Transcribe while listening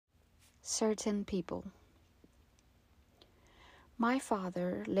Certain people. My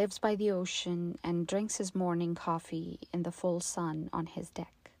father lives by the ocean and drinks his morning coffee in the full sun on his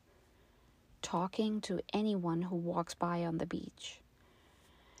deck, talking to anyone who walks by on the beach.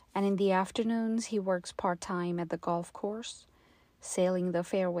 And in the afternoons, he works part-time at the golf course, sailing the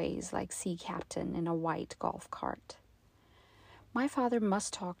fairways like sea captain in a white golf cart. My father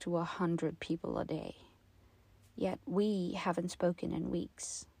must talk to 100 people a day, yet we haven't spoken in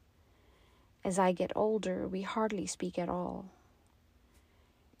weeks. As I get older, we hardly speak at all.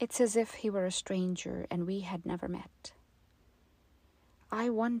 It's as if he were a stranger and we had never met. I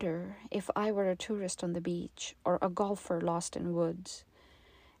wonder if I were a tourist on the beach or a golfer lost in woods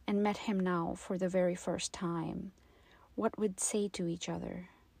and met him now for the very first time, what we'd say to each other,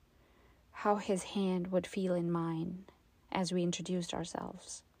 how his hand would feel in mine as we introduced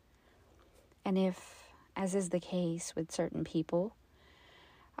ourselves. And if, as is the case with certain people,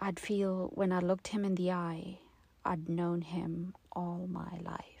 I'd feel when I looked him in the eye, I'd known him all